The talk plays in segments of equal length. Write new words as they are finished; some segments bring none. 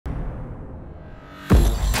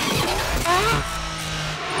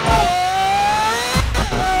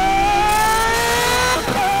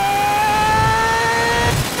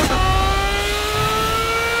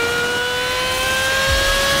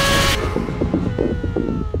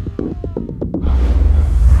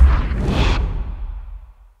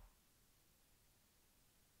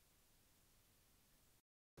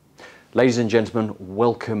Ladies and gentlemen,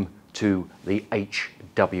 welcome to the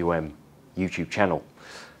HWM YouTube channel.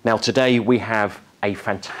 Now today we have a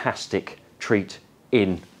fantastic treat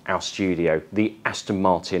in our studio, the Aston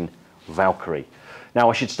Martin Valkyrie. Now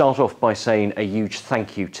I should start off by saying a huge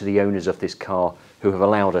thank you to the owners of this car who have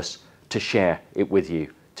allowed us to share it with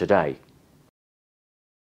you today.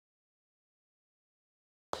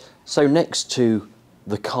 So next to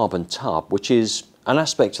the carbon tub, which is an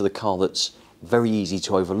aspect of the car that's very easy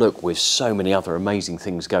to overlook with so many other amazing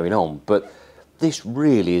things going on, but this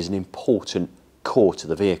really is an important core to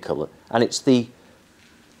the vehicle, and it's the,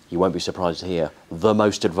 you won't be surprised to hear, the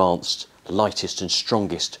most advanced, lightest and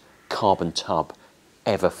strongest carbon tub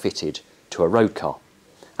ever fitted to a road car.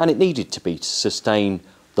 And it needed to be to sustain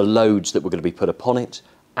the loads that were going to be put upon it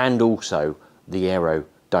and also the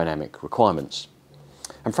aerodynamic requirements.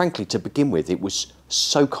 And frankly, to begin with, it was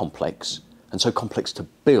so complex and so complex to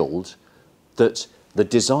build that the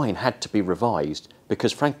design had to be revised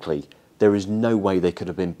because frankly, there is no way they could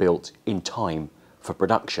have been built in time for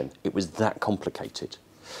production. It was that complicated.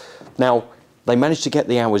 Now, they managed to get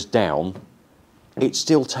the hours down. It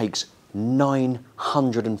still takes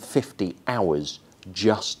 950 hours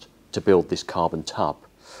just to build this carbon tub.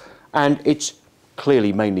 And it's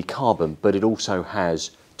clearly mainly carbon, but it also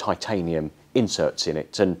has titanium inserts in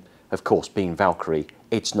it. And of course, being Valkyrie,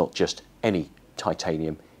 it's not just any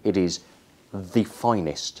titanium, it is the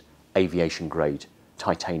finest aviation grade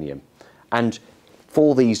titanium. And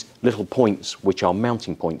for these little points, which are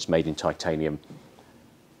mounting points made in titanium,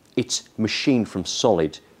 it's machined from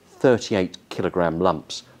solid 38 kilogram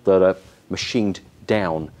lumps that are machined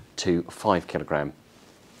down to 5 kilogram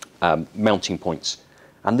mounting points.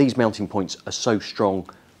 And these mounting points are so strong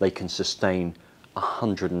they can sustain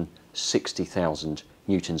 160,000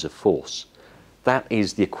 newtons of force. That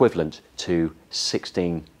is the equivalent to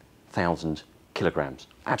 16,000 kilograms.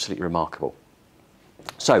 Absolutely remarkable.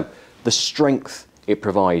 So the strength it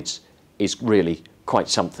provides is really quite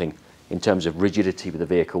something in terms of rigidity with the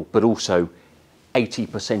vehicle, but also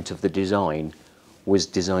 80% of the design was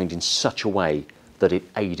designed in such a way that it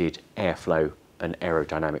aided airflow and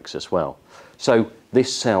aerodynamics as well. So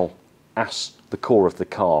this cell, as the core of the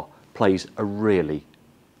car, plays a really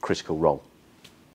critical role.